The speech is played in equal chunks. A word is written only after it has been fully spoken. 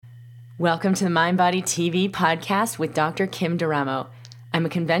Welcome to the Mind Body TV podcast with Dr. Kim D'Eramo. I'm a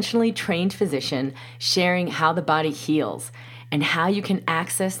conventionally trained physician sharing how the body heals and how you can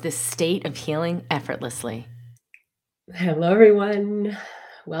access this state of healing effortlessly. Hello, everyone.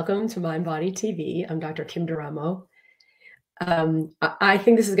 Welcome to Mind Body TV. I'm Dr. Kim D'Eramo. I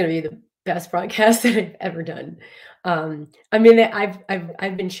think this is going to be the best broadcast that I've ever done.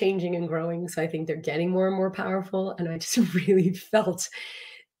 I've been changing and growing, so I think they're getting more and more powerful. And I just really felt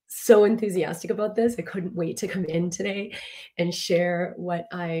so enthusiastic about this. I couldn't wait to come in today and share what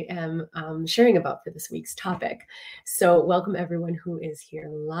I am sharing about for this week's topic. So welcome everyone who is here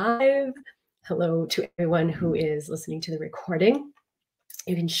live. Hello to everyone who is listening to the recording.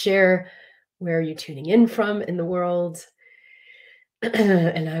 You can share where you're tuning in from in the world,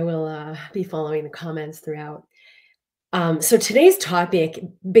 and I will be following the comments throughout. So today's topic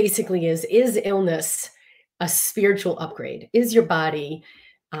basically is illness a spiritual upgrade? Is your body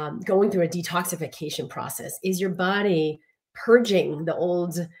going through a detoxification process? Is your body purging the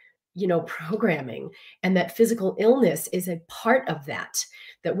old, programming? And that physical illness is a part of that,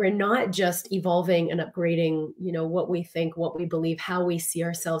 that we're not just evolving and upgrading, what we think, what we believe, how we see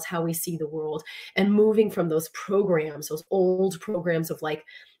ourselves, how we see the world, and moving from those programs, those old programs of like,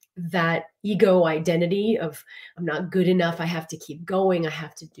 that ego identity of I'm not good enough, I have to keep going, I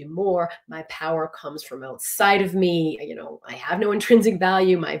have to do more, my power comes from outside of me, I have no intrinsic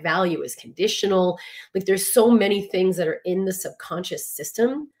value, my value is conditional. Like there's so many things that are in the subconscious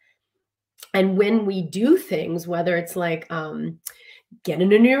system. And when we do things, whether it's like get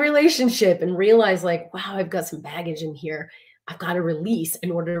in a new relationship and realize like, wow, I've got some baggage in here, I've got to release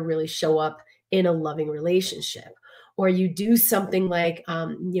in order to really show up in a loving relationship. Or you do something like,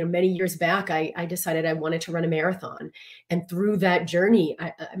 many years back, I decided I wanted to run a marathon. And through that journey,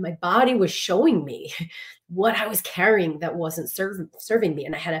 my body was showing me what I was carrying that wasn't serving me.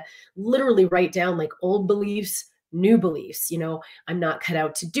 And I had to literally write down like old beliefs, new beliefs. I'm not cut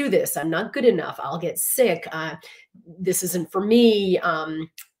out to do this. I'm not good enough. I'll get sick. This isn't for me.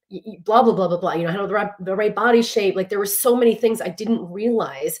 Blah, blah, blah, blah, blah. I don't have the right body shape. Like there were so many things I didn't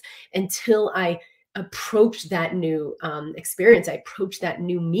realize until I approach that new experience. I approach that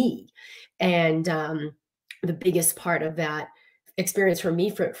new me. And the biggest part of that experience for me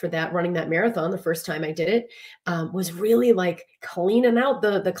for that running that marathon, the first time I did it, was really like cleaning out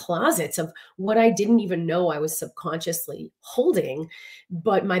the closets of what I didn't even know I was subconsciously holding,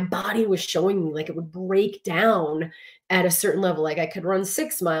 but my body was showing me like it would break down at a certain level. Like I could run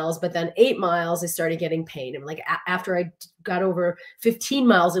 6 miles, but then 8 miles, I started getting pain. And like after I got over 15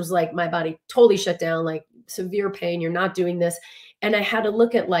 miles, it was like my body totally shut down, like severe pain. You're not doing this. And I had to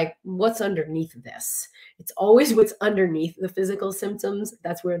look at like, what's underneath this? It's always what's underneath the physical symptoms.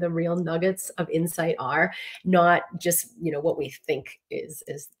 That's where the real nuggets of insight are, not just, what we think is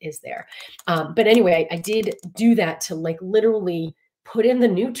there. But anyway, I did do that to like literally put in the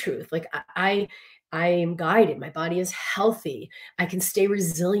new truth. Like I am guided. My body is healthy. I can stay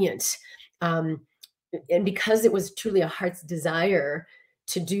resilient. And because it was truly a heart's desire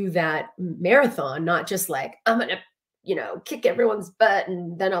to do that marathon, not just like, I'm going to, kick everyone's butt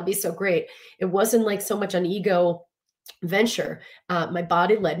and then I'll be so great. It wasn't like so much an ego venture. My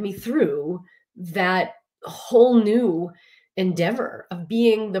body led me through that whole new endeavor of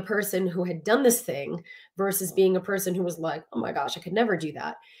being the person who had done this thing versus being a person who was like, oh my gosh, I could never do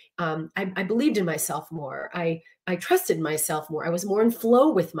that. I believed in myself more. I trusted myself more. I was more in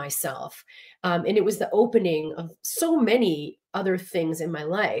flow with myself. And it was the opening of so many other things in my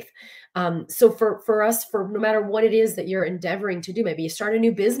life. So for us, for no matter what it is that you're endeavoring to do, maybe you start a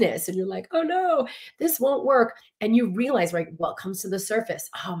new business and you're like, oh no, this won't work. And you realize, right, what comes to the surface?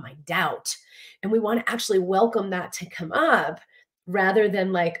 Oh, my doubt. And we want to actually welcome that to come up rather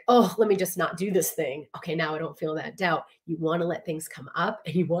than like, oh, let me just not do this thing. Okay, now I don't feel that doubt. You want to let things come up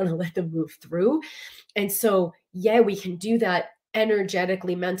and you want to let them move through. And so, yeah, we can do that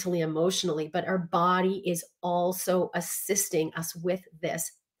energetically, mentally, emotionally, but our body is also assisting us with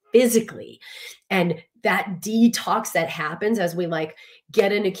this physically. And that detox that happens as we like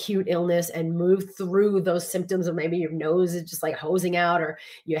get an acute illness and move through those symptoms of maybe your nose is just like hosing out, or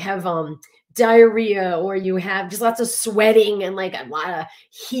you have diarrhea, or you have just lots of sweating and like a lot of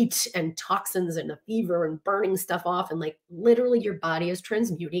heat and toxins and a fever and burning stuff off. And like literally your body is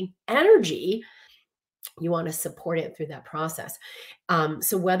transmuting energy. You want to support it through that process.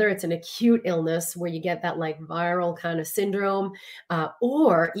 So whether it's an acute illness where you get that like viral kind of syndrome,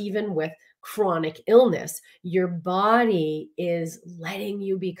 or even with chronic illness, your body is letting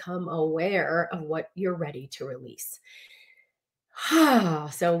you become aware of what you're ready to release.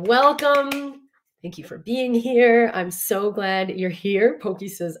 So welcome. Thank you for being here. I'm so glad you're here. Pokey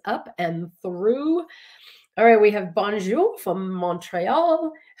says up and through. All right, we have Bonjour from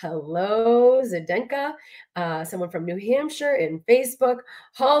Montreal. Hello, Zdenka. Someone from New Hampshire in Facebook.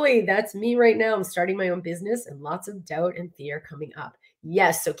 Holly, that's me right now. I'm starting my own business and lots of doubt and fear coming up.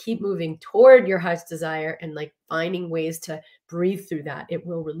 Yes, so keep moving toward your heart's desire and like finding ways to breathe through that. It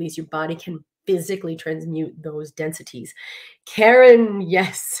will release. Your body can physically transmute those densities. Karen,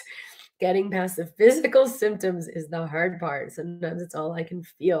 yes. Getting past the physical symptoms is the hard part. Sometimes it's all I can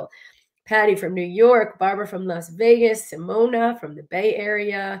feel. Patty from New York, Barbara from Las Vegas, Simona from the Bay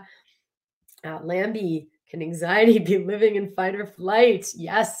Area. Lambie, can anxiety be living in fight or flight?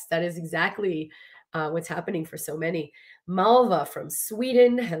 Yes, that is exactly what's happening for so many. Malva from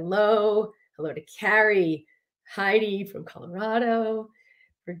Sweden, hello. Hello to Carrie. Heidi from Colorado.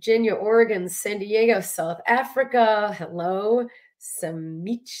 Virginia, Oregon, San Diego, South Africa, hello.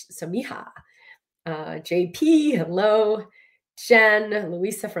 Samiha. JP, hello. Jen,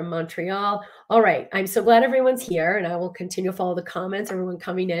 Louisa from Montreal. All right, I'm so glad everyone's here, and I will continue to follow the comments, everyone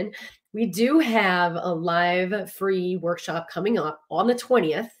coming in. We do have a live free workshop coming up on the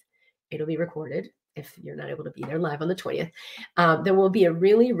 20th. It'll be recorded if you're not able to be there live on the 20th. There will be a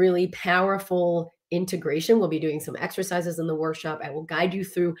really, really powerful integration. We'll be doing some exercises in the workshop. I will guide you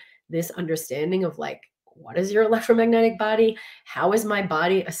through this understanding of like, what is your electromagnetic body? How is my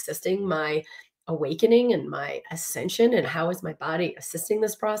body assisting my awakening and my ascension, and how is my body assisting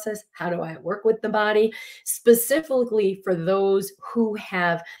this process? How do I work with the body? Specifically for those who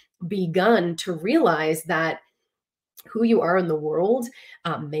have begun to realize that who you are in the world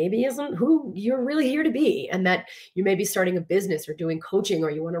maybe isn't who you're really here to be, and that you may be starting a business or doing coaching,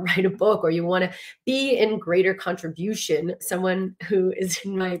 or you want to write a book, or you want to be in greater contribution. Someone who is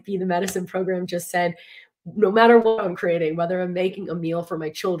in my Be the Medicine program just said, no matter what I'm creating, whether I'm making a meal for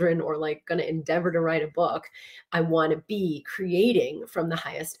my children or like going to endeavor to write a book, I want to be creating from the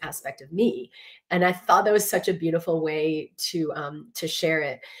highest aspect of me. And I thought that was such a beautiful way to share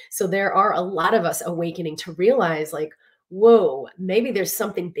it. So there are a lot of us awakening to realize like, whoa, maybe there's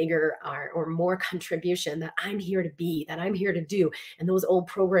something bigger or more contribution that I'm here to be, that I'm here to do. And those old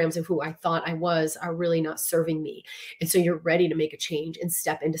programs of who I thought I was are really not serving me. And so you're ready to make a change and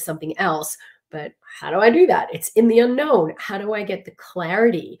step into something else. But how do I do that? It's in the unknown. How do I get the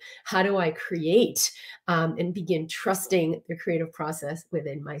clarity? How do I create and begin trusting the creative process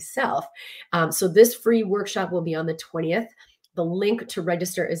within myself? So this free workshop will be on the 20th. The link to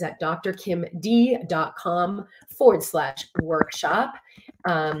register is at drkimd.com/workshop.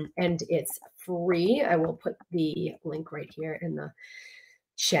 And it's free. I will put the link right here in the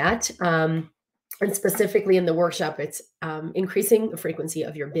chat. And specifically in the workshop, it's increasing the frequency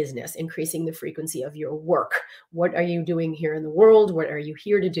of your business, increasing the frequency of your work. What are you doing here in the world? What are you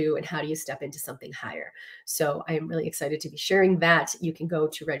here to do? And how do you step into something higher? So I am really excited to be sharing that. You can go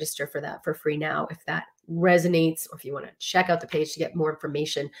to register for that for free now if that resonates, or if you want to check out the page to get more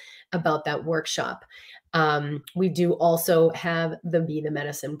information about that workshop. We do also have the Be the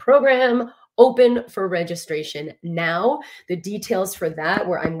Medicine program open for registration now. The details for that,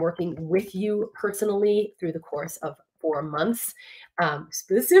 where I'm working with you personally through the course of 4 months,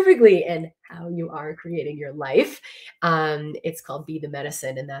 specifically in how you are creating your life. It's called Be the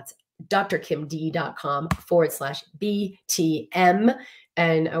Medicine, and that's drkimd.com/BTM.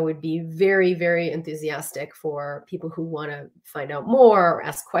 And I would be very, very enthusiastic for people who want to find out more or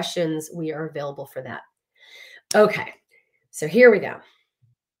ask questions. We are available for that. Okay, so here we go.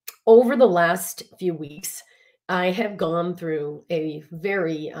 Over the last few weeks, I have gone through a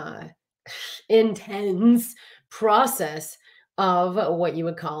very intense process of what you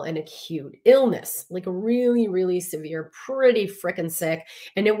would call an acute illness, like a really, really severe, pretty freaking sick.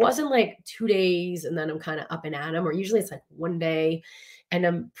 And it wasn't like 2 days and then I'm kind of up and at 'em, or usually it's like 1 day and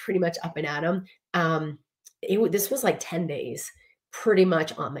I'm pretty much up and at 'em. This was like 10 days, pretty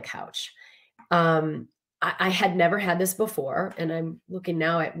much on the couch. I had never had this before, and I'm looking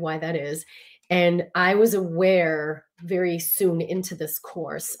now at why that is. And I was aware very soon into this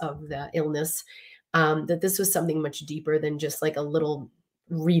course of the illness that this was something much deeper than just like a little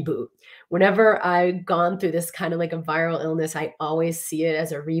reboot. Whenever I've gone through this kind of like a viral illness, I always see it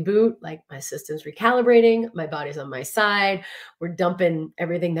as a reboot, like my system's recalibrating, my body's on my side, we're dumping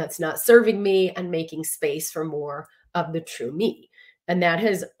everything that's not serving me and making space for more of the true me. And that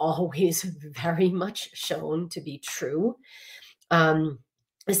has always very much shown to be true,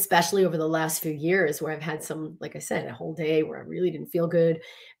 especially over the last few years where I've had some, like I said, a whole day where I really didn't feel good,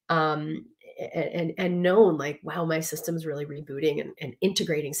 and known like, wow, my system's really rebooting and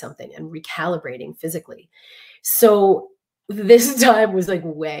integrating something and recalibrating physically. So this time was like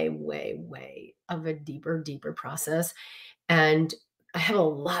way, way, way of a deeper, deeper process. And I have a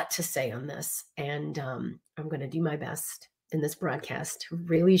lot to say on this. And I'm going to do my best in this broadcast to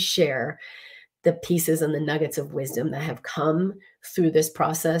really share the pieces and the nuggets of wisdom that have come through this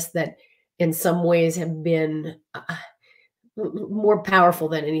process that in some ways have been more powerful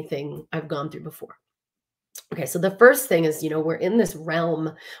than anything I've gone through before. Okay, so the first thing is, we're in this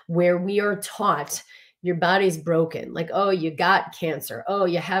realm where we are taught your body's broken. Like, oh, you got cancer. Oh,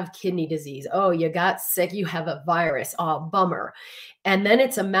 you have kidney disease. Oh, you got sick. You have a virus. Oh, bummer. And then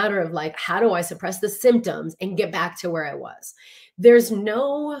it's a matter of like, how do I suppress the symptoms and get back to where I was? There's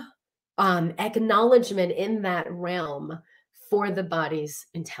no acknowledgement in that realm for the body's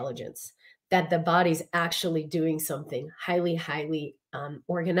intelligence, that the body's actually doing something highly, highly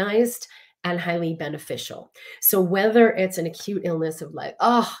organized and highly beneficial. So whether it's an acute illness of like,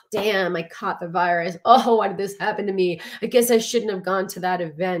 oh, damn, I caught the virus. Oh, why did this happen to me? I guess I shouldn't have gone to that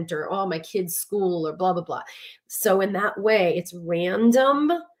event, or, oh, my kid's school, or blah, blah, blah. So in that way, it's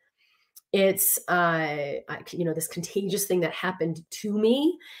random. It's, this contagious thing that happened to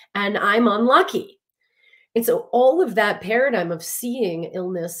me, and I'm unlucky. And so all of that paradigm of seeing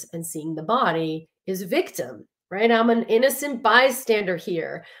illness and seeing the body is victim, right? I'm an innocent bystander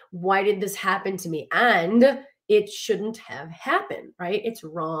here. Why did this happen to me? And it shouldn't have happened, right? It's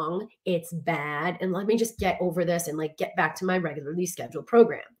wrong. It's bad. And let me just get over this and like get back to my regularly scheduled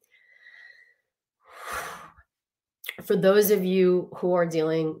program. For those of you who are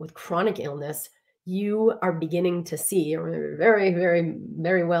dealing with chronic illness, you are beginning to see, or very, very,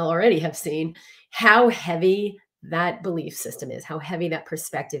 very well already have seen, how heavy that belief system is, how heavy that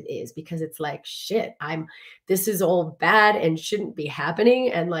perspective is, because it's like, shit, this is all bad and shouldn't be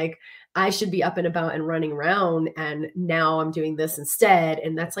happening. And like, I should be up and about and running around. And now I'm doing this instead.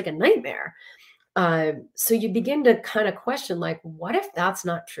 And that's like a nightmare. So you begin to kind of question, like, what if that's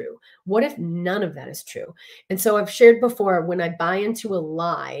not true? What if none of that is true? And so I've shared before, when I buy into a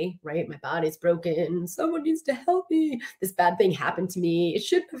lie, right? My body's broken. Someone needs to help me. This bad thing happened to me. It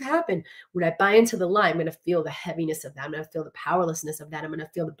shouldn't have happened. When I buy into the lie, I'm going to feel the heaviness of that. I'm going to feel the powerlessness of that. I'm going to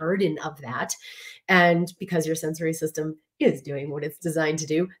feel the burden of that. And because your sensory system is doing what it's designed to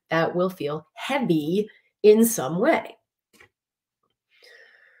do, that will feel heavy in some way.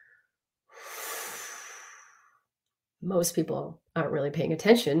 Most people aren't really paying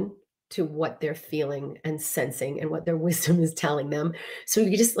attention to what they're feeling and sensing and what their wisdom is telling them. So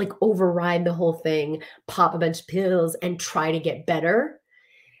you just like override the whole thing, pop a bunch of pills and try to get better.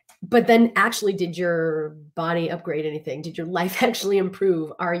 But then actually, did your body upgrade anything? Did your life actually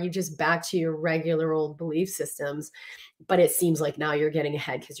improve? Are you just back to your regular old belief systems? But it seems like now you're getting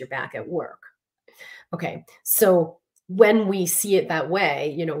ahead because you're back at work. Okay, so when we see it that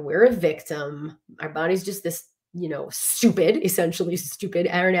way, we're a victim. Our body's just this stupid, essentially stupid.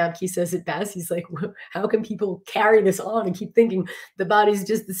 Aaron Abke says it best. He's like, how can people carry this on and keep thinking the body's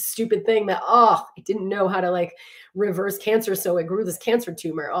just this stupid thing that, it didn't know how to like reverse cancer, so it grew this cancer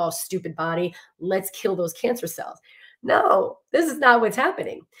tumor. Oh, stupid body. Let's kill those cancer cells. No, this is not what's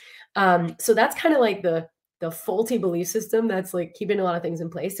happening. So that's kind of like the faulty belief system that's like keeping a lot of things in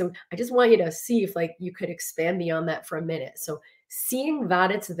place. So I just want you to see if like you could expand beyond that for a minute. So seeing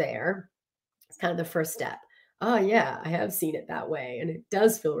that it's there is kind of the first step. Oh yeah, I have seen it that way. And it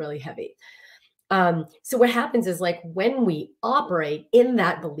does feel really heavy. So what happens is like when we operate in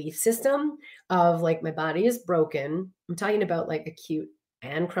that belief system of like, my body is broken. I'm talking about like acute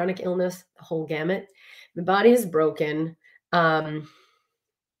and chronic illness, the whole gamut. My body is broken. I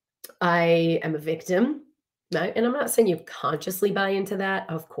am a victim. Right? And I'm not saying you consciously buy into that,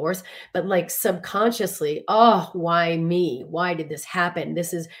 of course, but like subconsciously, oh, why me? Why did this happen?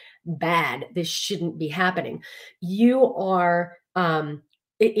 This is bad. This shouldn't be happening. You are,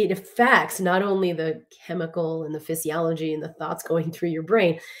 it affects not only the chemical and the physiology and the thoughts going through your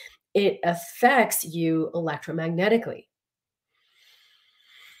brain, it affects you electromagnetically.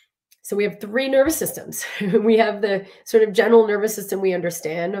 So we have three nervous systems. We have the sort of general nervous system we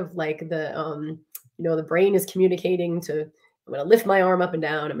understand of like the brain is communicating to, I'm going to lift my arm up and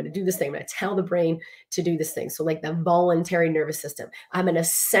down. I'm going to do this thing. I'm going to tell the brain to do this thing. So like the voluntary nervous system, I'm going to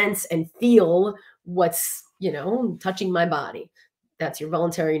sense and feel what's, touching my body. That's your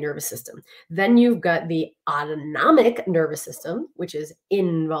voluntary nervous system. Then you've got the autonomic nervous system, which is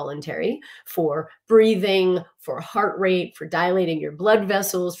involuntary, for breathing, for heart rate, for dilating your blood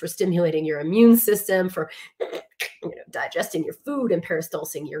vessels, for stimulating your immune system, for digesting your food and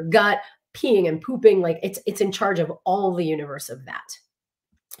peristalsing your gut, peeing and pooping. Like it's in charge of all the universe of that.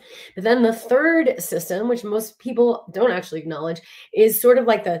 But then the third system, which most people don't actually acknowledge, is sort of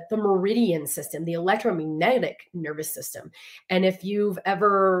like the meridian system, the electromagnetic nervous system. And if you've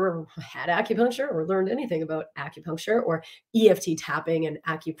ever had acupuncture or learned anything about acupuncture or EFT tapping and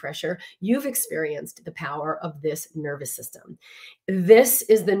acupressure, you've experienced the power of this nervous system. This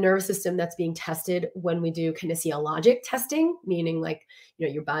is the nervous system that's being tested when we do kinesiologic testing, meaning like,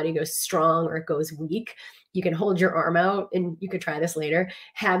 your body goes strong or it goes weak. You can hold your arm out, and you could try this later,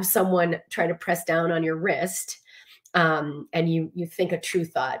 have someone try to press down on your wrist, and you think a true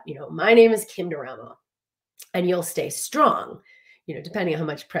thought, my name is Kim Duramo, and you'll stay strong, depending on how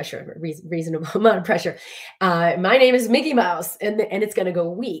much pressure, reasonable amount of pressure. My name is Mickey Mouse, and it's going to go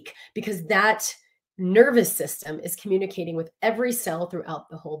weak because that nervous system is communicating with every cell throughout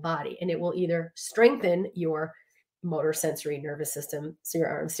the whole body, and it will either strengthen your motor sensory nervous system so your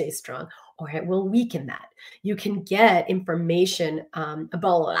arm stays strong, or it will weaken that. You can get information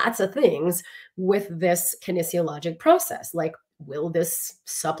about lots of things with this kinesiologic process, like, will this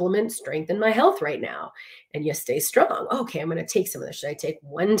supplement strengthen my health right now? And you stay strong. Okay, I'm going to take some of this. Should I take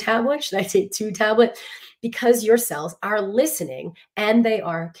 1 tablet? Should I take 2 tablets? Because your cells are listening and they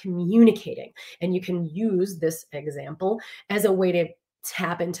are communicating. And you can use this example as a way to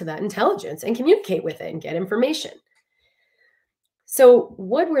tap into that intelligence and communicate with it and get information. So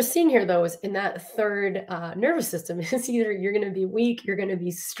what we're seeing here, though, is in that third nervous system is either you're going to be weak, you're going to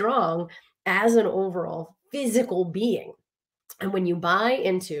be strong as an overall physical being. And when you buy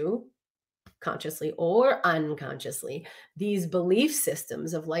into, consciously or unconsciously, these belief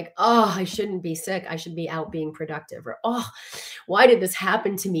systems of like, oh, I shouldn't be sick, I should be out being productive, or, oh, why did this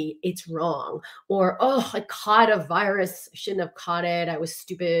happen to me? It's wrong. Or, oh, I caught a virus, I shouldn't have caught it, I was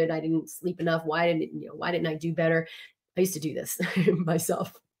stupid, I didn't sleep enough, why didn't I do better? I used to do this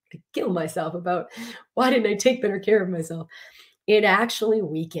myself. I kill myself about, why didn't I take better care of myself? It actually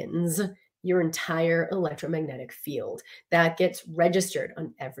weakens your entire electromagnetic field that gets registered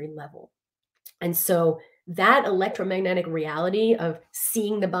on every level. And so that electromagnetic reality of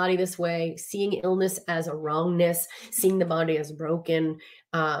seeing the body this way, seeing illness as a wrongness, seeing the body as broken,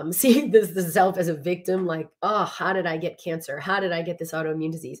 seeing the self as a victim, like, oh, how did I get cancer? How did I get this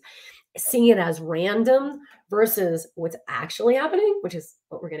autoimmune disease? Seeing it as random versus what's actually happening, which is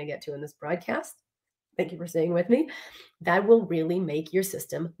what we're going to get to in this broadcast. Thank you for staying with me. That will really make your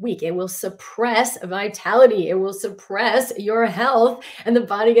system weak. It will suppress vitality. It will suppress your health, and the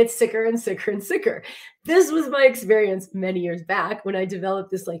body gets sicker and sicker and sicker. This was my experience many years back when I developed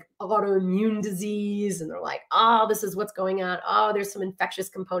this like autoimmune disease, and they're like, oh, this is what's going on. Oh, there's some infectious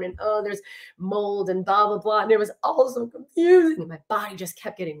component. Oh, there's mold and blah, blah, blah. And it was all so confusing. And my body just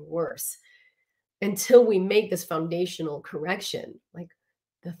kept getting worse until we make this foundational correction, like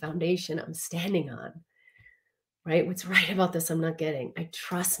the foundation I'm standing on, right? What's right about this I'm not getting. I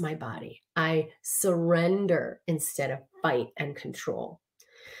trust my body. I surrender instead of fight and control.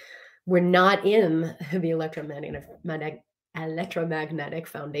 We're not in the electromagnetic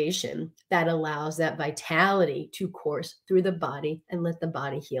foundation that allows that vitality to course through the body and let the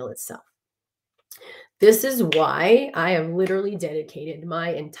body heal itself. This is why I have literally dedicated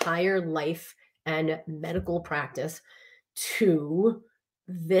my entire life and medical practice to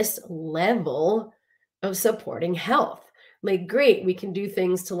this level of supporting health. Like, great, we can do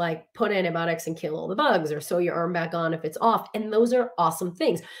things to like put antibiotics and kill all the bugs, or sew your arm back on if it's off. And those are awesome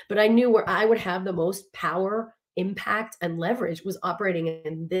things. But I knew where I would have the most power, impact, and leverage was operating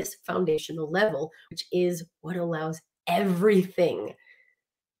in this foundational level, which is what allows everything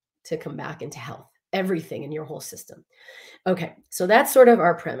to come back into health, everything in your whole system. Okay, so that's sort of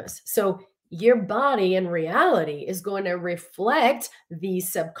our premise. So your body in reality is going to reflect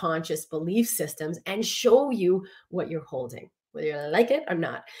these subconscious belief systems and show you what you're holding, whether you like it or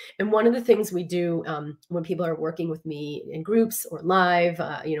not. And one of the things we do when people are working with me in groups or live,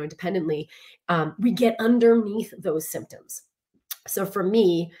 independently, we get underneath those symptoms. So for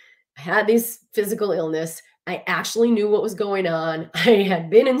me, I had this physical illness. I actually knew what was going on. I had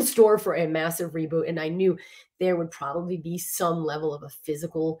been in store for a massive reboot, and I knew there would probably be some level of a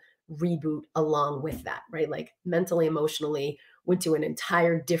physical reboot along with that, right? Like mentally, emotionally, went to an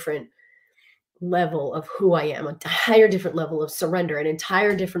entire different level of who I am, an entire different level of surrender, an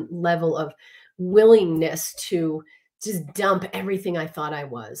entire different level of willingness to just dump everything I thought I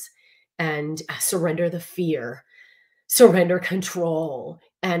was and surrender the fear, surrender control,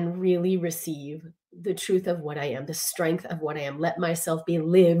 and really receive the truth of what I am, the strength of what I am, let myself be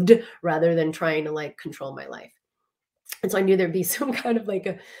lived rather than trying to like control my life. And so I knew there'd be some kind of like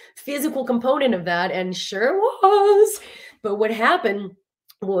a physical component of that, and sure was. But what happened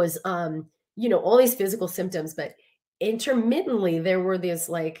was, all these physical symptoms, but intermittently there were these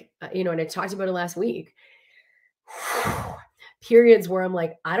like, and I talked about it last week, periods where I'm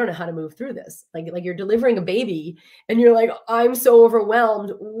like, I don't know how to move through this. Like you're delivering a baby and you're like, I'm so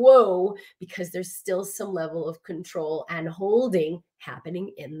overwhelmed. Whoa, because there's still some level of control and holding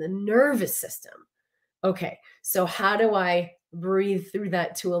happening in the nervous system. Okay, so how do I breathe through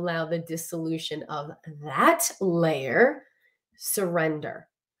that to allow the dissolution of that layer? Surrender.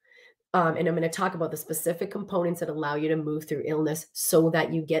 And I'm going to talk about the specific components that allow you to move through illness so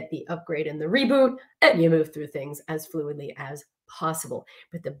that you get the upgrade and the reboot and you move through things as fluidly as possible.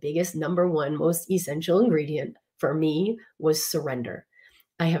 But the biggest, number one, most essential ingredient for me was surrender.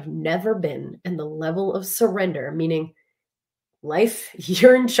 I have never been in the level of surrender, meaning life,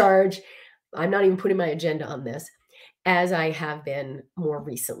 you're in charge. I'm not even putting my agenda on this, as I have been more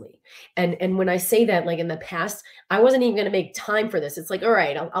recently. And when I say that, like in the past, I wasn't even going to make time for this. It's like, all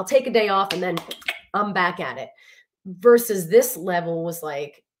right, I'll take a day off and then I'm back at it. Versus this level was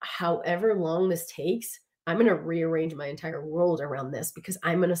like, however long this takes, I'm going to rearrange my entire world around this because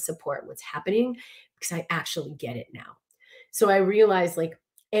I'm going to support what's happening because I actually get it now. So I realized, like,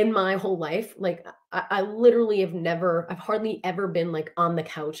 in my whole life, like I literally I've hardly ever been like on the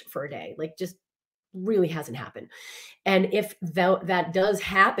couch for a day, like just really hasn't happened. And if that does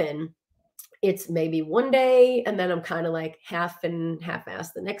happen, it's maybe one day and then I'm kind of like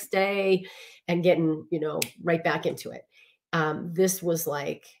half-assed the next day and getting, right back into it. This was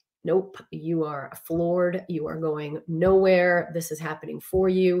like, nope, you are floored. You are going nowhere. This is happening for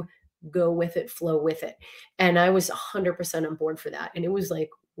you. Go with it, flow with it. And I was 100% on board for that. And it was like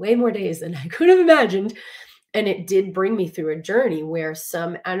way more days than I could have imagined. And it did bring me through a journey where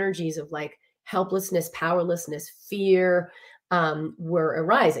some energies of like helplessness, powerlessness, fear were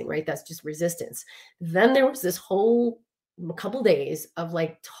arising, right? That's just resistance. Then there was this whole couple days of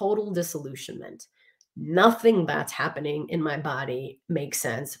like total disillusionment. Nothing that's happening in my body makes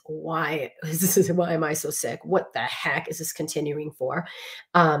sense. Why am I so sick? What the heck is this continuing for?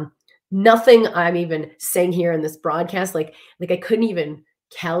 Nothing I'm even saying here in this broadcast, like I couldn't even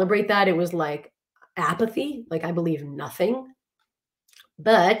calibrate that. It was like apathy, like I believe nothing.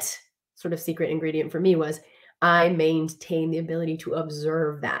 But sort of secret ingredient for me was I maintained the ability to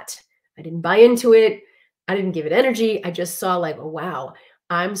observe that. I didn't buy into it. I didn't give it energy. I just saw like, oh, wow,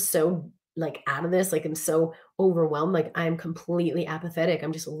 I'm so like out of this. Like I'm so overwhelmed. Like I'm completely apathetic.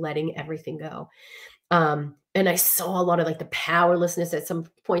 I'm just letting everything go. And I saw a lot of like the powerlessness at some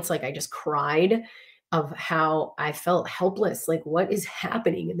points. Like I just cried of how I felt helpless. Like what is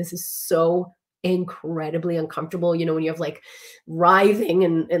happening? And this is so incredibly uncomfortable, when you have like writhing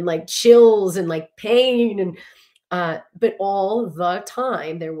and like chills and like pain and but all the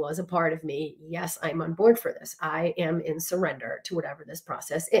time there was a part of me, yes, I'm on board for this. I am in surrender to whatever this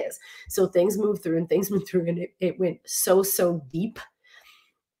process is. So things move through and it went so deep.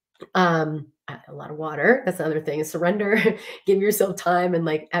 A lot of water. That's the other thing, is surrender. Give yourself time and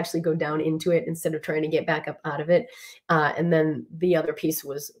like actually go down into it instead of trying to get back up out of it. And then the other piece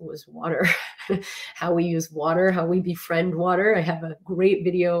was water. How we use water, how we befriend water. I have a great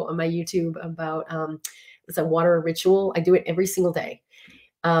video on my YouTube about it's a water ritual. I do it every single day.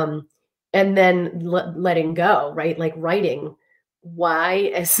 And then letting go, right? Like writing,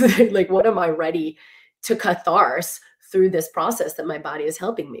 like what am I ready to catharsis through this process that my body is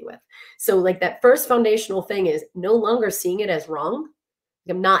helping me with. So like that first foundational thing is no longer seeing it as wrong.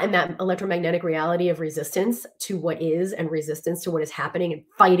 I'm not in that electromagnetic reality of resistance to what is and resistance to what is happening and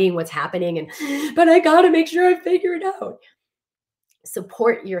fighting what's happening. But I got to make sure I figure it out.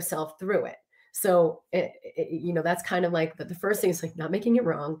 Support yourself through it. So, that's kind of like the first thing is like not making it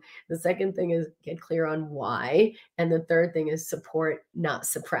wrong. The second thing is get clear on why. And the third thing is support, not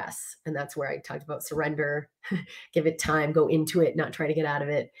suppress. And that's where I talked about surrender, give it time, go into it, not try to get out of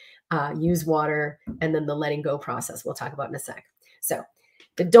it, use water, and then the letting go process we'll talk about in a sec. So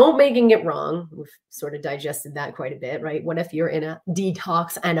the don't making it wrong, we've sort of digested that quite a bit, right? What if you're in a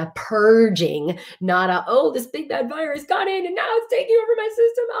detox and a purging, not this big bad virus got in and now it's taking over my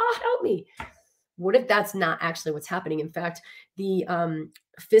system. Help me. What if that's not actually what's happening? In fact, the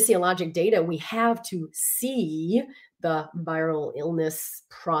physiologic data we have to see the viral illness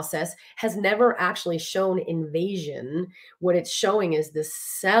process has never actually shown invasion. What it's showing is the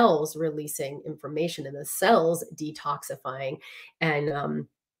cells releasing information and the cells detoxifying and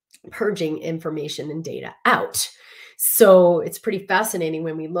purging information and data out. So it's pretty fascinating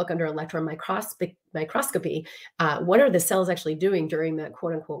when we look under electron microscopy, what are the cells actually doing during that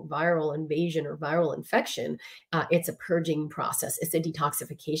quote unquote viral invasion or viral infection? It's a purging process, it's a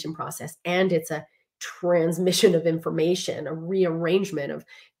detoxification process, and it's a transmission of information, a rearrangement of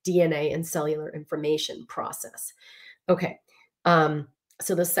DNA and cellular information process. Okay. Um,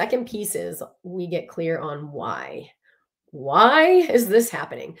 so the second piece is we get clear on why. Why is this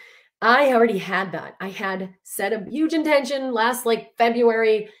happening? I already had that. I had set a huge intention last like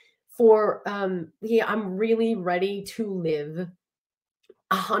February for yeah, I'm really ready to live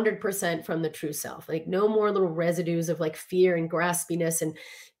 100% from the true self. Like no more little residues of like fear and graspiness and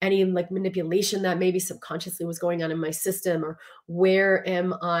any like manipulation that maybe subconsciously was going on in my system, or where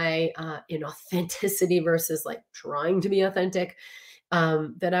am I in authenticity versus like trying to be authentic.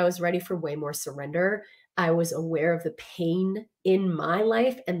 That I was ready for way more surrender. I was aware of the pain in my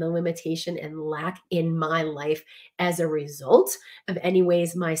life and the limitation and lack in my life as a result of any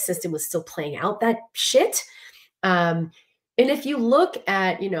ways my system was still playing out that shit. Um, and if you look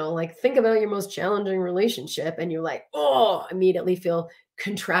at, like think about your most challenging relationship and you're like, oh, immediately feel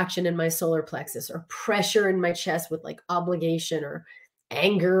contraction in my solar plexus or pressure in my chest with like obligation or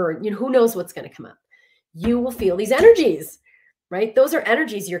anger, or, who knows what's going to come up. You will feel these energies, right? Those are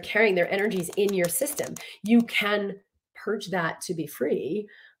energies you're carrying, they're energies in your system. You can purge that to be free,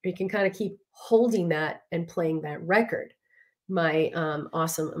 or you can kind of keep holding that and playing that record. My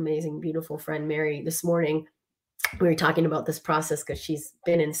awesome, amazing, beautiful friend Mary, this morning, we were talking about this process because she's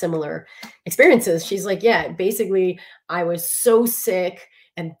been in similar experiences. She's like, yeah, basically, I was so sick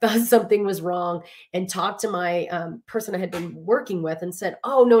and thus something was wrong, and talked to my person I had been working with and said,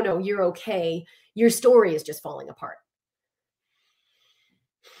 oh, no, you're okay. Your story is just falling apart.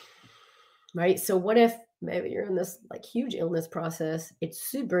 Right. So, what if maybe you're in this like huge illness process? It's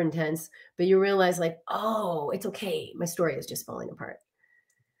super intense, but you realize, like, oh, it's okay. My story is just falling apart.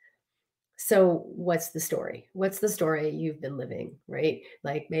 So what's the story? What's the story you've been living, right?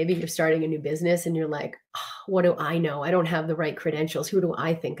 Like maybe you're starting a new business and you're like, "Oh, what do I know? I don't have the right credentials. Who do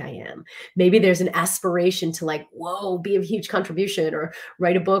I think I am?" Maybe there's an aspiration to like, whoa, be a huge contribution or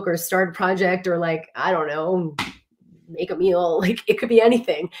write a book or start a project or like, I don't know, make a meal. Like it could be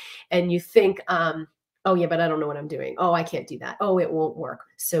anything. And you think, oh yeah, but I don't know what I'm doing. Oh, I can't do that. Oh, it won't work.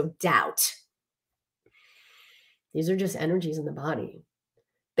 So doubt. These are just energies in the body.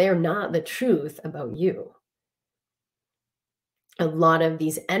 They're not the truth about you. A lot of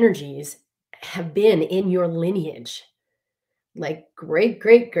these energies have been in your lineage, like great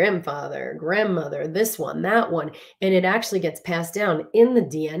great grandfather, grandmother, this one, that one. And it actually gets passed down in the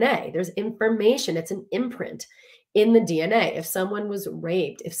DNA. There's information, it's an imprint in the DNA. If someone was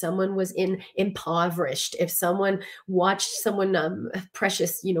raped, if someone was impoverished, if someone watched someone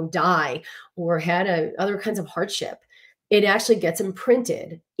precious, die, or had other kinds of hardship, it actually gets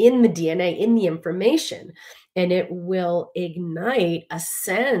imprinted in the DNA, in the information, and it will ignite a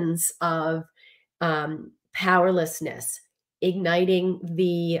sense of powerlessness, igniting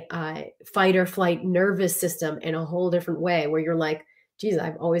the fight or flight nervous system in a whole different way, where you're like, geez,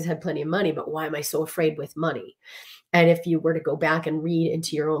 I've always had plenty of money, but why am I so afraid with money? And if you were to go back and read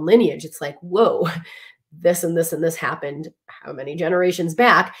into your own lineage, it's like, whoa, this and this and this happened how many generations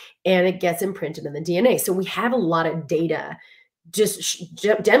back? And it gets imprinted in the DNA. So we have a lot of data just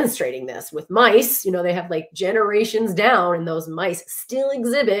demonstrating this with mice. They have like generations down, and those mice still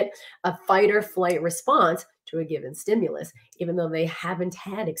exhibit a fight or flight response to a given stimulus, even though they haven't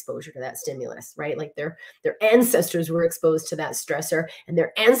had exposure to that stimulus, right? Like their ancestors were exposed to that stressor and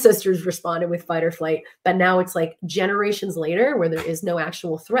their ancestors responded with fight or flight, but now it's like generations later where there is no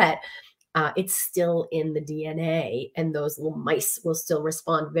actual threat. It's still in the DNA, and those little mice will still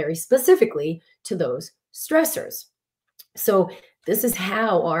respond very specifically to those stressors. So this is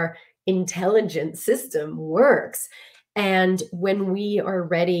how our intelligent system works. And when we are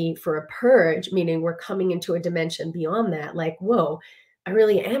ready for a purge, meaning we're coming into a dimension beyond that, like, whoa, I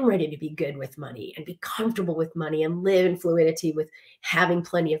really am ready to be good with money and be comfortable with money and live in fluidity with having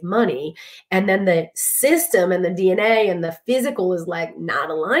plenty of money. And then the system and the DNA and the physical is like not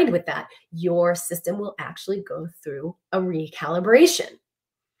aligned with that. Your system will actually go through a recalibration.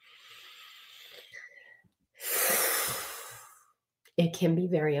 It can be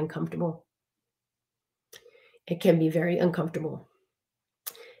very uncomfortable. It can be very uncomfortable.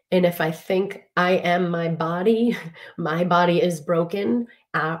 And if I think I am my body, my body is broken,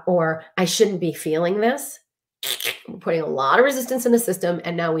 or I shouldn't be feeling this, we're putting a lot of resistance in the system.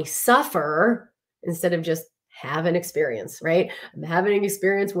 And now we suffer instead of just have an experience, right? I'm having an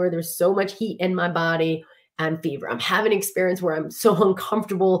experience where there's so much heat in my body and fever. I'm having an experience where I'm so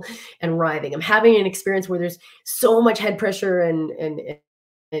uncomfortable and writhing. I'm having an experience where there's so much head pressure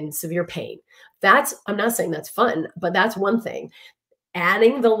and severe pain. I'm not saying that's fun, but that's one thing.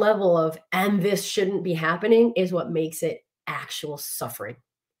 Adding the level of, and this shouldn't be happening, is what makes it actual suffering.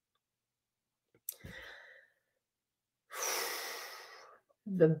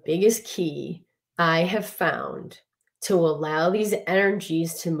 The biggest key I have found to allow these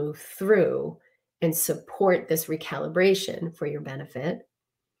energies to move through and support this recalibration for your benefit.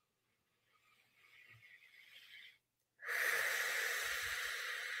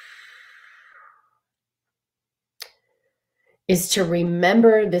 Is to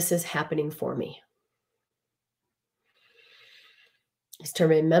remember this is happening for me. Is to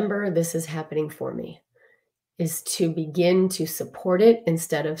remember this is happening for me. Is to begin to support it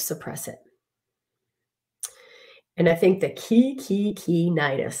instead of suppress it. And I think the key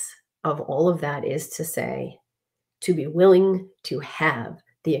nidus of all of that is to say, to be willing to have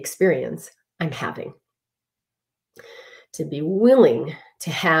the experience I'm having. To be willing to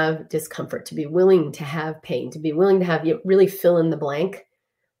have discomfort, to be willing to have pain, to be willing to have, you really fill in the blank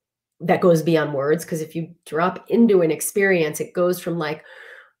that goes beyond words. Because if you drop into an experience, it goes from like,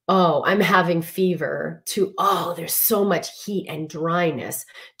 oh, I'm having fever, to, oh, there's so much heat and dryness,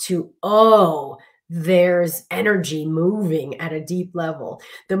 to, oh, there's energy moving at a deep level.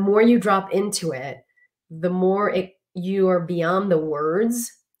 The more you drop into it, the more you are beyond the words.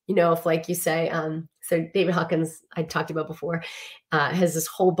 You know, if like you say, so David Hawkins, I talked about before, has this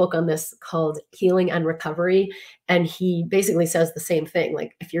whole book on this called Healing and Recovery. And he basically says the same thing.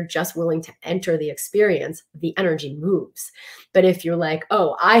 Like, if you're just willing to enter the experience, the energy moves. But if you're like,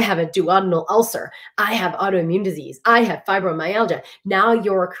 oh, I have a duodenal ulcer, I have autoimmune disease, I have fibromyalgia, now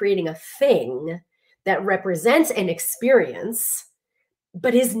you're creating a thing that represents an experience,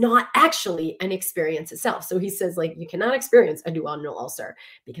 but is not actually an experience itself. So he says, like, you cannot experience a duodenal ulcer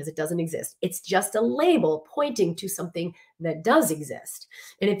because it doesn't exist. It's just a label pointing to something that does exist.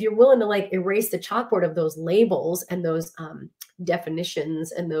 And if you're willing to like erase the chalkboard of those labels and those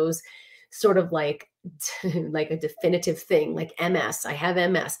definitions and those sort of like a definitive thing, like MS, I have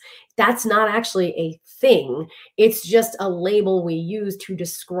MS. That's not actually a thing. It's just a label we use to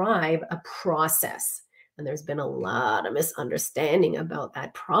describe a process. And there's been a lot of misunderstanding about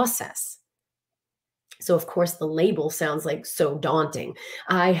that process. So of course the label sounds like so daunting.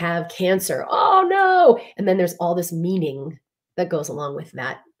 I have cancer. Oh no. And then there's all this meaning that goes along with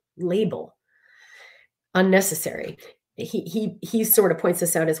that label. Unnecessary. He sort of points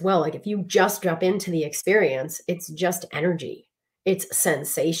this out as well. Like, if you just drop into the experience, it's just energy. It's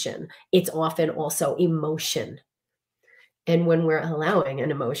sensation. It's often also emotion. And when we're allowing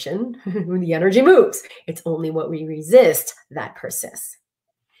an emotion, the energy moves. It's only what we resist that persists.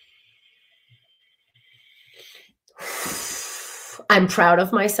 I'm proud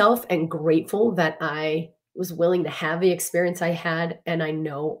of myself and grateful that I was willing to have the experience I had. And I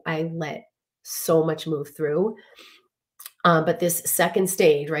know I let so much move through. But this second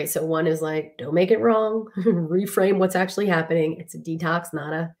stage, right? So one is like, don't make it wrong, reframe what's actually happening. It's a detox,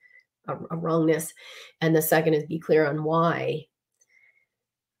 not a wrongness. And the second is be clear on why.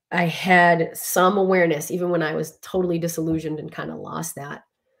 I had some awareness, even when I was totally disillusioned and kind of lost that,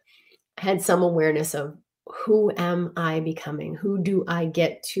 I had some awareness of, who am I becoming? Who do I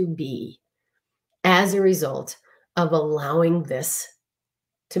get to be as a result of allowing this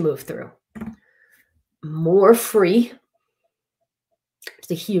to move through? More free.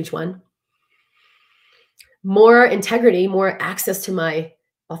 It's a huge one. More integrity, more access to my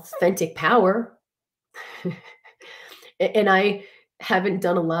authentic power. And I haven't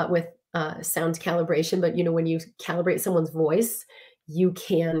done a lot with sound calibration, but you know, when you calibrate someone's voice, you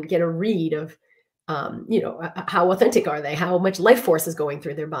can get a read of, how authentic are they? How much life force is going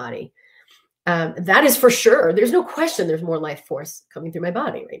through their body? That is for sure. There's no question there's more life force coming through my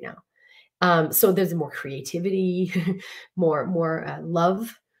body right now. So there's more creativity, more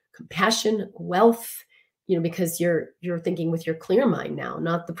love, compassion, wealth, because you're thinking with your clear mind now,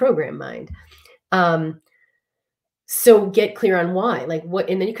 not the program mind. So get clear on why, like what,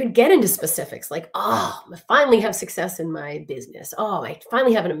 and then you could get into specifics like, oh, I finally have success in my business. Oh, I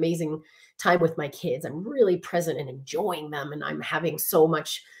finally have an amazing time with my kids. I'm really present and enjoying them. And I'm having so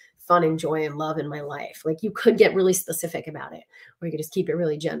much fun and joy and love in my life. Like, you could get really specific about it, or you could just keep it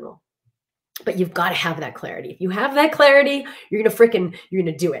really general. But you've got to have that clarity. If you have that clarity, you're going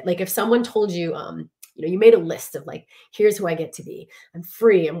to do it. Like, if someone told you, you made a list of like, here's who I get to be. I'm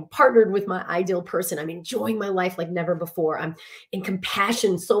free. I'm partnered with my ideal person. I'm enjoying my life like never before. I'm in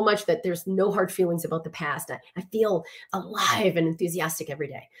compassion so much that there's no hard feelings about the past. I feel alive and enthusiastic every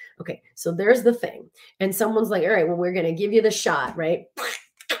day. Okay. So there's the thing. And someone's like, all right, well, we're going to give you the shot, right?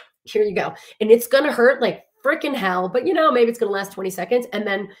 Here you go. And it's going to hurt like freaking hell, but maybe it's going to last 20 seconds and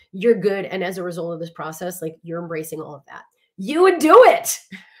then you're good. And as a result of this process, like, you're embracing all of that. You would do it.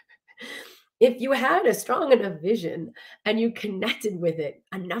 If you had a strong enough vision and you connected with it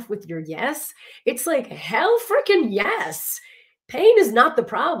enough with your yes, it's like, hell freaking yes. Pain is not the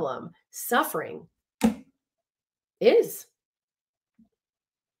problem. Suffering is.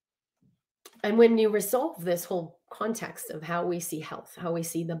 And when you resolve this whole context of how we see health, how we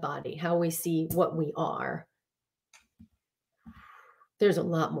see the body, how we see what we are, there's a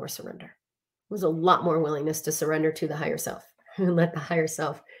lot more surrender. There's a lot more willingness to surrender to the higher self and let the higher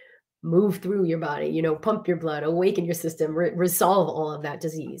self move through your body, pump your blood, awaken your system, resolve all of that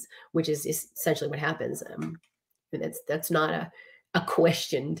disease, which is essentially what happens. And that's not a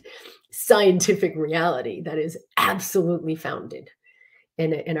questioned scientific reality. That is absolutely founded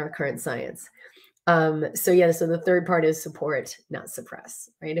in our current science. So the third part is support, not suppress,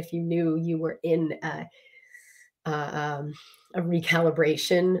 right? If you knew you were in a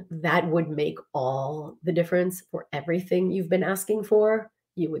recalibration, that would make all the difference for everything you've been asking for.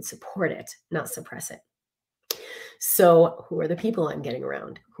 You would support it, not suppress it. So who are the people I'm getting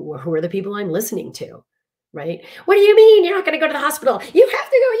around? Who are the people I'm listening to, right? What do you mean you're not going to go to the hospital? You have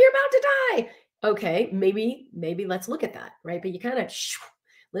to go. You're about to die. Okay, maybe let's look at that, right? But you kind of,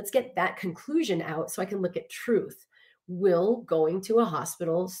 let's get that conclusion out so I can look at truth. Will going to a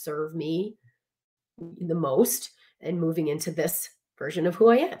hospital serve me the most and moving into this version of who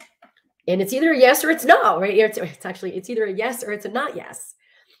I am? And it's either a yes or it's no, right? It's either a yes or it's a not yes.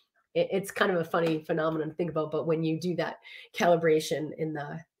 It's kind of a funny phenomenon to think about, but when you do that calibration in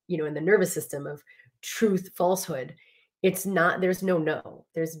the nervous system of truth, falsehood, it's not, there's no,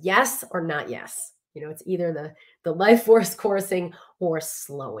 there's yes or not yes. It's either the life force coursing or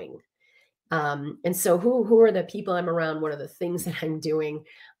slowing. And so who are the people I'm around? What are the things that I'm doing?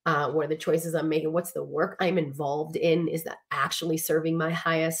 What are the choices I'm making? What's the work I'm involved in? Is that actually serving my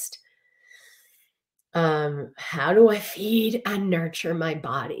highest? How do I feed and nurture my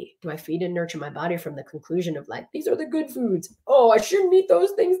body? Do I feed and nurture my body from the conclusion of like, these are the good foods? Oh, I shouldn't eat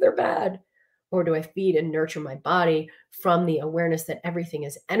those things. They're bad. Or do I feed and nurture my body from the awareness that everything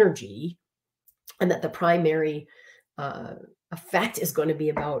is energy and that the primary effect is going to be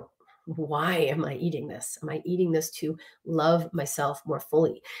about, why am I eating this? Am I eating this to love myself more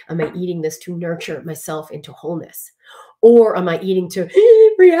fully? Am I eating this to nurture myself into wholeness? Or am I eating to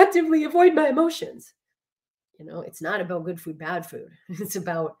reactively avoid my emotions? It's not about good food, bad food. It's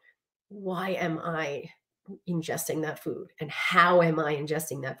about, why am I ingesting that food? And how am I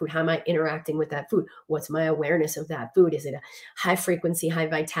ingesting that food? How am I interacting with that food? What's my awareness of that food? Is it a high frequency, high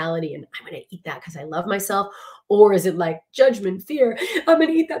vitality, and I'm going to eat that because I love myself? Or is it like judgment, fear? I'm going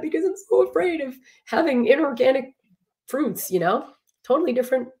to eat that because I'm so afraid of having inorganic fruits, totally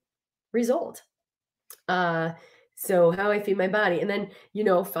different result. So how I feed my body, and then,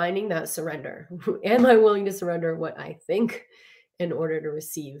 finding that surrender. Am I willing to surrender what I think in order to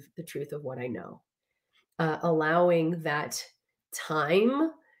receive the truth of what I know? Allowing that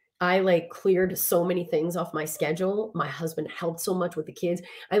time. I cleared so many things off my schedule. My husband helped so much with the kids.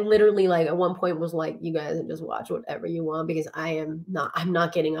 I literally at one point was like, you guys can just watch whatever you want because I'm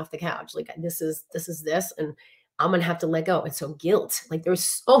not getting off the couch. Like this is this, and I'm going to have to let go. And so guilt, there was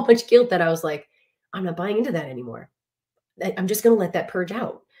so much guilt that I was like, I'm not buying into that anymore. I'm just going to let that purge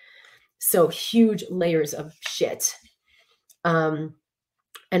out. So huge layers of shit.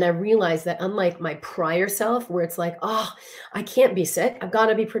 And I realized that unlike my prior self, where it's like, oh, I can't be sick. I've got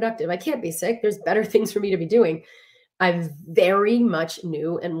to be productive. I can't be sick. There's better things for me to be doing. I very much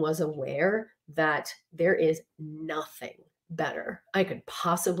knew and was aware that there is nothing better I could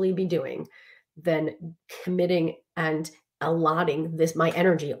possibly be doing than committing and allotting my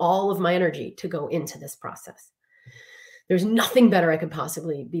energy, all of my energy, to go into this process. There's nothing better I could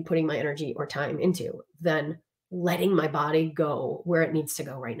possibly be putting my energy or time into than letting my body go where it needs to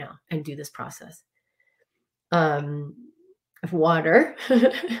go right now and do this process. Water,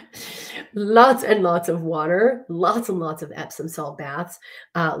 lots and lots of water, lots and lots of Epsom salt baths,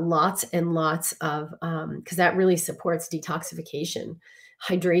 lots and lots of, because that really supports detoxification,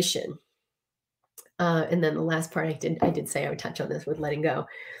 hydration. And then the last part I did say I would touch on this with letting go.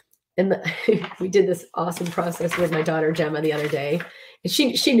 And we did this awesome process with my daughter Gemma the other day, and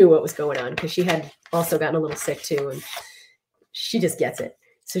she knew what was going on because she had also gotten a little sick too, and she just gets it.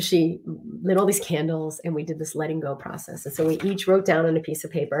 So she lit all these candles, and we did this letting go process. And so we each wrote down on a piece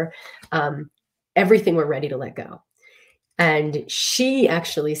of paper everything we're ready to let go. And she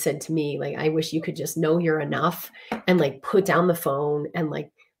actually said to me, I wish you could just know you're enough and put down the phone and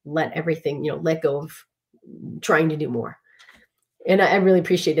let everything, let go of trying to do more. And I really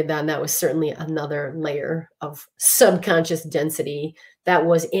appreciated that. And that was certainly another layer of subconscious density that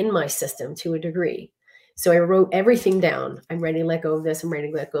was in my system to a degree. So I wrote everything down. I'm ready to let go of this. I'm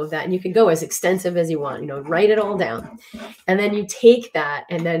ready to let go of that. And you can go as extensive as you want, write it all down. And then you take that,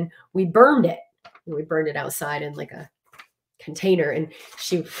 and then we burned it. We burned it outside in a container. And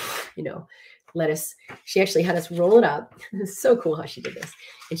she, lettuce. She actually had us roll it up. It's so cool how she did this.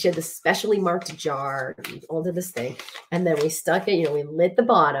 And she had this specially marked jar, all to this thing. And then we stuck it, we lit the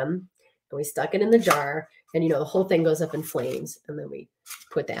bottom and we stuck it in the jar. And, the whole thing goes up in flames. And then we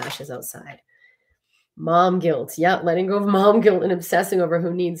put the ashes outside. Mom guilt. Yeah, letting go of mom guilt and obsessing over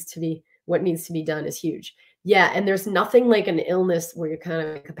what needs to be done is huge. Yeah, and there's nothing like an illness where you're kind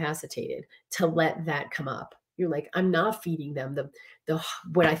of incapacitated to let that come up. You're like, I'm not feeding them the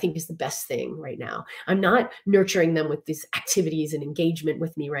what I think is the best thing right now. I'm not nurturing them with these activities and engagement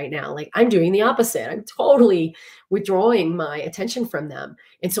with me right now. Like I'm doing the opposite. I'm totally withdrawing my attention from them.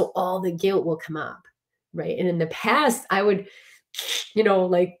 And so all the guilt will come up, right? And in the past, I would,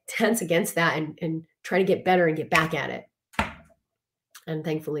 like tense against that and try to get better and get back at it. And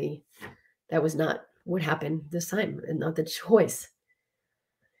thankfully, that was not what happened this time and not the choice.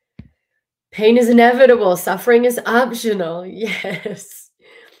 Pain is inevitable. Suffering is optional. Yes.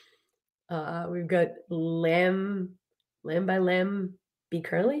 We've got lamb by lamb, be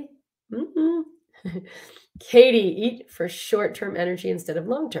curly. Katie, eat for short-term energy instead of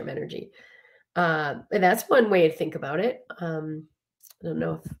long-term energy. That's one way to think about it. I don't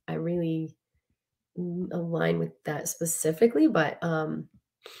know if I really align with that specifically, but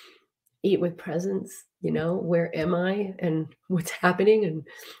eat with presence, where am I and what's happening and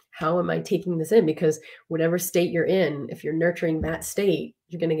how am I taking this in? Because whatever state you're in, if you're nurturing that state,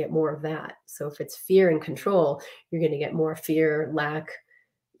 you're going to get more of that. So if it's fear and control, you're going to get more fear, lack,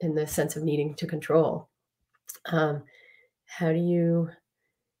 and the sense of needing to control. How do you,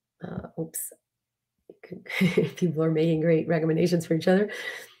 people are making great recommendations for each other.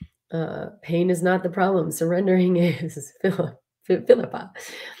 Pain is not the problem. Surrendering is. Philippa.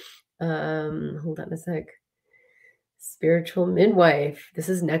 Hold on a sec. Spiritual midwife. This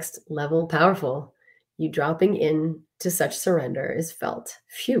is next level powerful. You dropping in to such surrender is felt.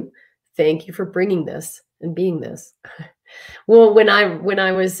 Phew. Thank you for bringing this and being this. Well, when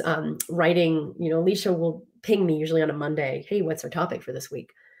I was writing, Alicia will ping me usually on a Monday. Hey, what's our topic for this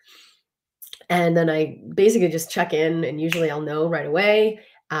week? And then I basically just check in, and usually I'll know right away.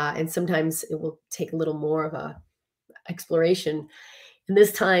 And sometimes it will take a little more of a exploration. And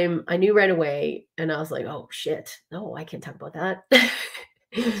this time I knew right away, and I was like, oh shit, no, I can't talk about that.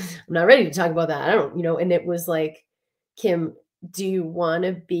 I'm not ready to talk about that. I don't, and it was like, Kim, do you want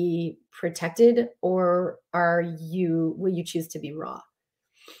to be protected, or will you choose to be raw?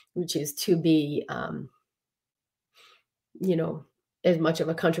 Will you choose to be, as much of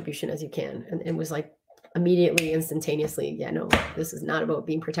a contribution as you can? And it was like immediately, instantaneously, yeah, no, this is not about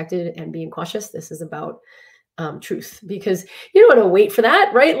being protected and being cautious. This is about truth, because you don't want to wait for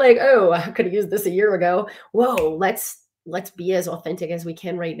that, right? Like, oh, I could have used this a year ago. Whoa, let's be as authentic as we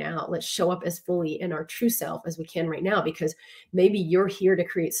can right now. Let's show up as fully in our true self as we can right now, because maybe you're here to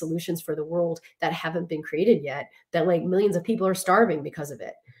create solutions for the world that haven't been created yet, that like millions of people are starving because of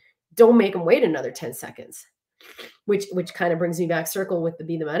it. Don't make them wait another 10 seconds, which kind of brings me back circle with the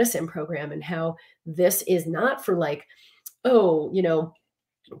Be the Medicine program, and how this is not for like, oh,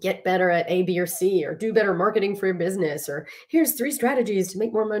 get better at A, B, or C, or do better marketing for your business, or here's 3 strategies to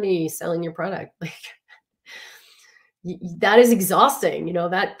make more money selling your product. Like that is exhausting.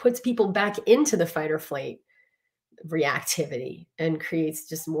 That puts people back into the fight or flight reactivity and creates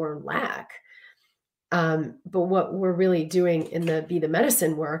just more lack. But what we're really doing in the Be the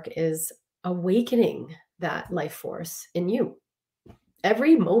Medicine work is awakening that life force in you.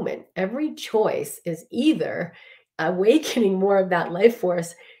 Every moment, every choice is either awakening more of that life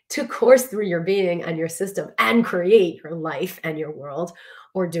force to course through your being and your system and create your life and your world,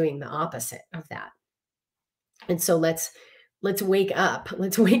 or doing the opposite of that. And so let's wake up.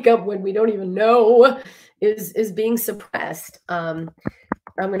 Let's wake up when we don't even know is being suppressed. I'm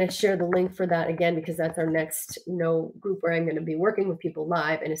going to share the link for that again, because that's our next, group where I'm going to be working with people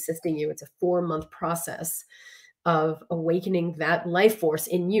live and assisting you. It's a 4-month process of awakening that life force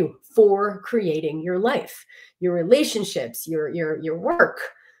in you for creating your life, your relationships, your work,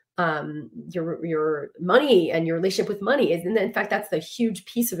 your money, and your relationship with money. And in fact, that's the huge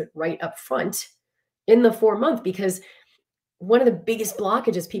piece of it right up front in the 4-month, because one of the biggest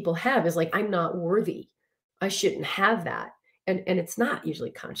blockages people have is like, I'm not worthy. I shouldn't have that. And it's not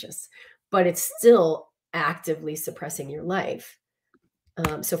usually conscious, but it's still actively suppressing your life.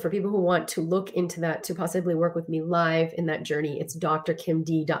 So for people who want to look into that, to possibly work with me live in that journey, it's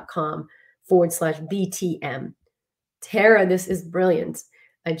drkimd.com/BTM. Tara, this is brilliant.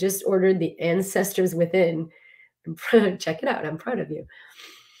 I just ordered the Ancestors Within. Check it out. I'm proud of you.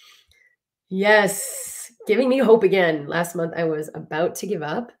 Yes, giving me hope again. Last month, I was about to give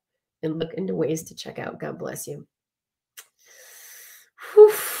up and look into ways to check out. God bless you.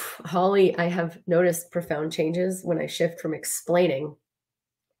 Whew. Holly, I have noticed profound changes when I shift from explaining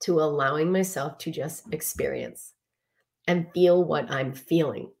to allowing myself to just experience and feel what I'm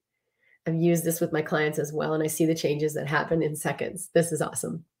feeling. I've used this with my clients as well, and I see the changes that happen in seconds. This is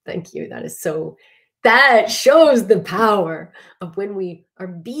awesome. Thank you. That shows the power of when we are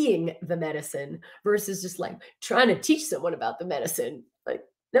being the medicine versus just like trying to teach someone about the medicine. Like,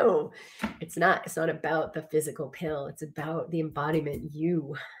 no, it's not. It's not about the physical pill. It's about the embodiment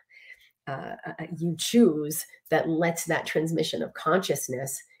you choose that lets that transmission of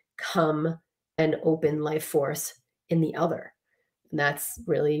consciousness come and open life force in the other. And that's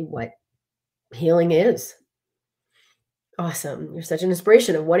really what healing is. Awesome. You're such an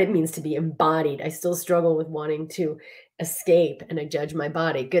inspiration of what it means to be embodied. I still struggle with wanting to escape and I judge my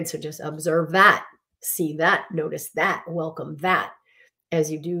body. Good. So just observe that, see that, notice that, welcome that. As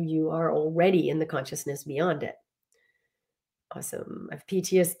you do, you are already in the consciousness beyond it. Awesome. I have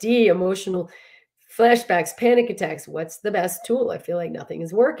PTSD, emotional flashbacks, panic attacks. What's the best tool? I feel like nothing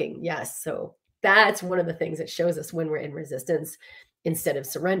is working. Yes. So that's one of the things that shows us when we're in resistance instead of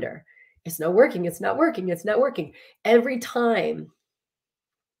surrender. It's not working. It's not working. It's not working. Every time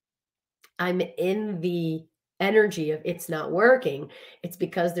I'm in the energy of it's not working, it's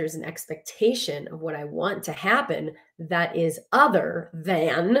because there's an expectation of what I want to happen that is other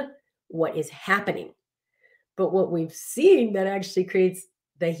than what is happening. But what we've seen that actually creates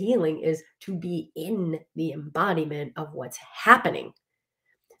the healing is to be in the embodiment of what's happening.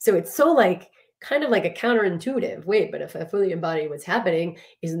 So it's so kind of like a counterintuitive. Wait, but if I fully embody what's happening,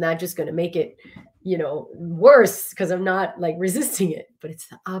 isn't that just going to make it, worse because I'm not resisting it? But it's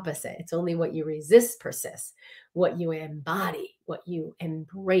the opposite. It's only what you resist persists. What you embody, what you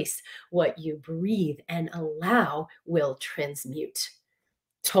embrace, what you breathe and allow will transmute.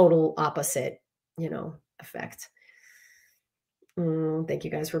 Total opposite, effect. Thank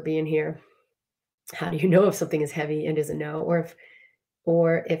you guys for being here. How do you know if something is heavy and is a no,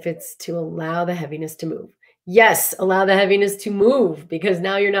 or if it's to allow the heaviness to move? Yes, allow the heaviness to move because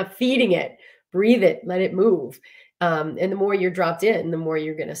now you're not feeding it. Breathe it, let it move. And the more you're dropped in, the more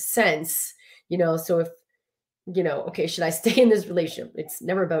you're going to sense, so if, okay, should I stay in this relationship? It's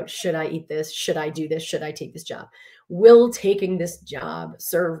never about, should I eat this? Should I do this? Should I take this job? Will taking this job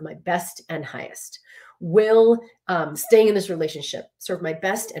serve my best and highest? Will staying in this relationship serve my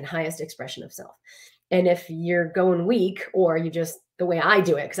best and highest expression of self? And if you're going weak, or you just, the way I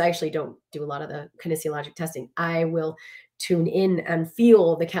do it, because I actually don't do a lot of the kinesiologic testing, I will tune in and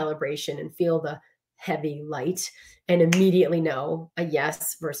feel the calibration and feel the heavy light and immediately know a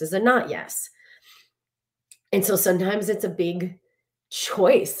yes versus a not yes. And so sometimes it's a big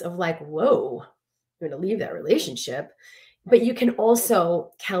choice of whoa, I'm going to leave that relationship. But you can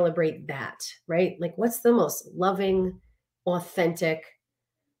also calibrate that, right? What's the most loving, authentic,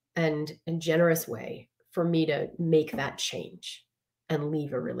 and generous way for me to make that change and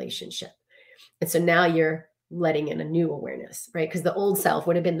leave a relationship? And so now you're letting in a new awareness, right? Because the old self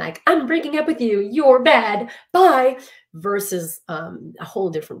would have been like, I'm breaking up with you, you're bad, bye, versus a whole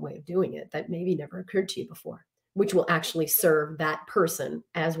different way of doing it that maybe never occurred to you before, which will actually serve that person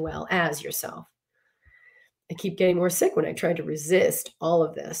as well as yourself. I keep getting more sick when I try to resist all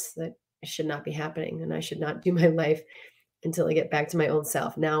of this, that it should not be happening and I should not do my life until I get back to my old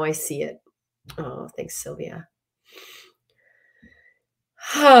self. Now I see it. Oh, thanks, Sylvia.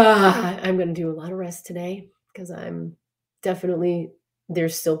 I'm going to do a lot of rest today because I'm definitely,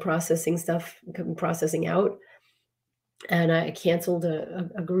 there's still processing stuff, processing out. And I canceled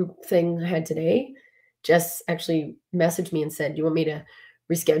a group thing I had today. Jess actually messaged me and said, do you want me to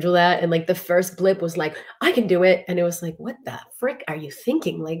reschedule that? And the first blip was I can do it. And it was what the frick are you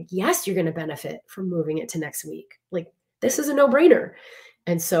thinking? Yes, you're going to benefit from moving it to next week. This is a no-brainer.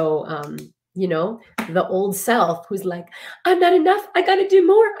 And so, the old self who's I'm not enough, I got to do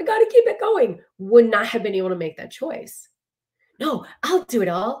more, I got to keep it going, would not have been able to make that choice. No, I'll do it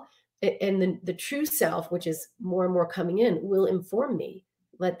all. And the true self, which is more and more coming in, will inform me,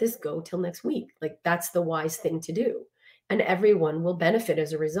 let this go till next week. That's the wise thing to do. And everyone will benefit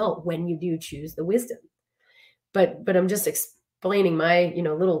as a result when you do choose the wisdom. But I'm just explaining my,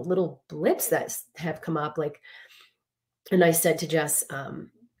 little blips that have come up. And I said to Jess,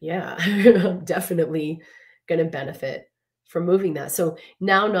 yeah, I'm definitely going to benefit from moving that. So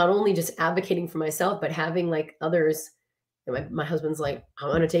now not only just advocating for myself, but having others, my husband's I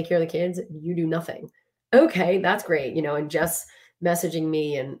want to take care of the kids. You do nothing. Okay, that's great. And Jess messaging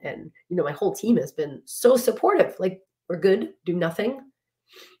me and my whole team has been so supportive. We're good. Do nothing.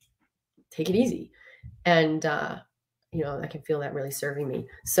 Take it easy. And, I can feel that really serving me.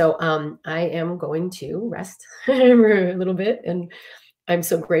 So I am going to rest for a little bit. And I'm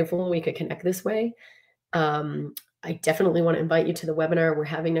so grateful we could connect this way. I definitely want to invite you to the webinar we're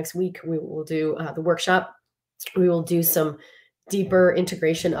having next week. We will do the workshop. We will do some deeper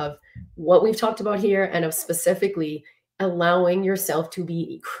integration of what we've talked about here and of specifically allowing yourself to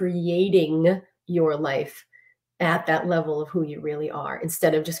be creating your life at that level of who you really are,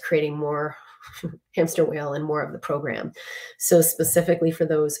 instead of just creating more hamster wheel and more of the program. So specifically for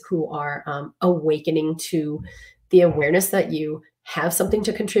those who are awakening to the awareness that you have something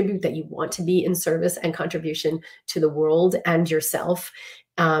to contribute, that you want to be in service and contribution to the world and yourself,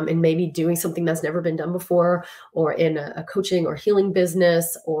 and maybe doing something that's never been done before, or in a coaching or healing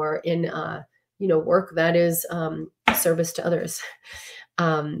business, or in work that is service to others.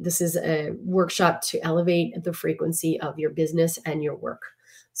 This is a workshop to elevate the frequency of your business and your work.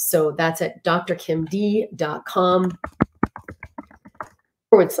 So that's at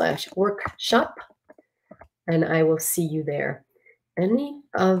drkimd.com/workshop. And I will see you there. Any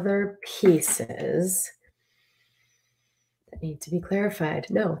other pieces that need to be clarified?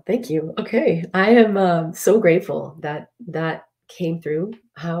 No, thank you. Okay. I am so grateful that that came through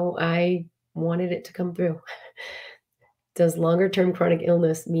how I wanted it to come through. Does longer-term chronic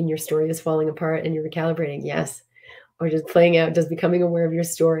illness mean your story is falling apart and you're recalibrating? Yes. Or just playing out, does becoming aware of your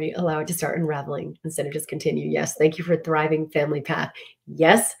story allow it to start unraveling instead of just continue? Yes. Thank you for thriving family path.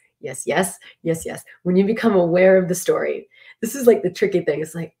 Yes, yes, yes, yes, yes. When you become aware of the story, this is like the tricky thing.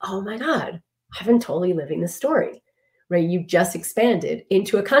 It's like, oh my God, I've been totally living this story, right? You just expanded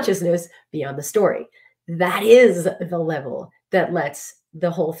into a consciousness beyond the story. That is the level that lets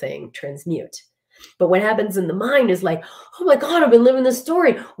the whole thing transmute. But what happens in the mind is like, oh my God, I've been living this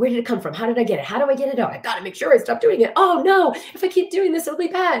story. Where did it come from? How did I get it? How do I get it out? I got to make sure I stop doing it. Oh no, if I keep doing this, it'll be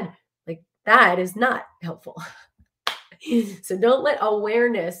bad. Like, that is not helpful. So don't let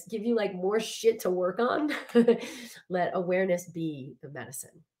awareness give you like more shit to work on. Let awareness be the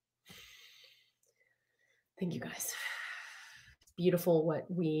medicine. Thank you guys. It's beautiful what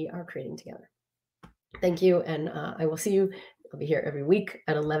we are creating together. Thank you. And I will see you. I'll be here every week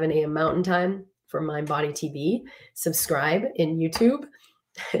at 11 a.m. Mountain Time for Mind Body TV. Subscribe in YouTube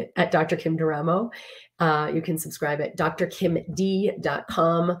at Dr. Kim D'Eramo. You can subscribe at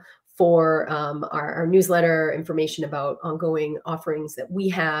drkimd.com for our newsletter, information about ongoing offerings that we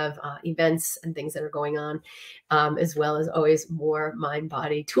have, events and things that are going on, as well as always more mind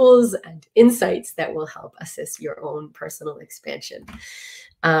body tools and insights that will help assist your own personal expansion.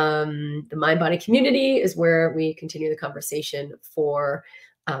 The Mind Body community is where we continue the conversation for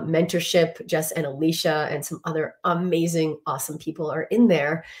mentorship. Jess and Alicia and some other amazing, awesome people are in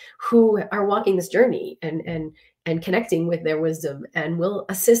there who are walking this journey and connecting with their wisdom, and will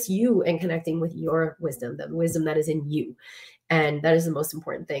assist you in connecting with your wisdom, the wisdom that is in you. And that is the most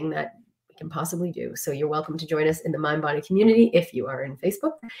important thing that we can possibly do. So you're welcome to join us in the Mind Body community if you are in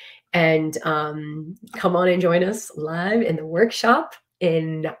Facebook, and come on and join us live in the workshop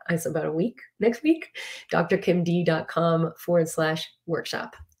in it's about a week, next week,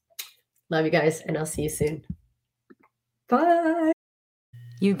 drkimd.com/workshop. Love you guys, and I'll see you soon. Bye.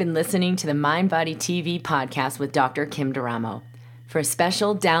 You've been listening to the Mind Body TV podcast with Dr. Kim D'Eramo. For a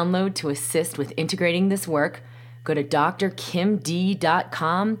special download to assist with integrating this work, go to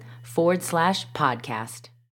drkimd.com/podcast.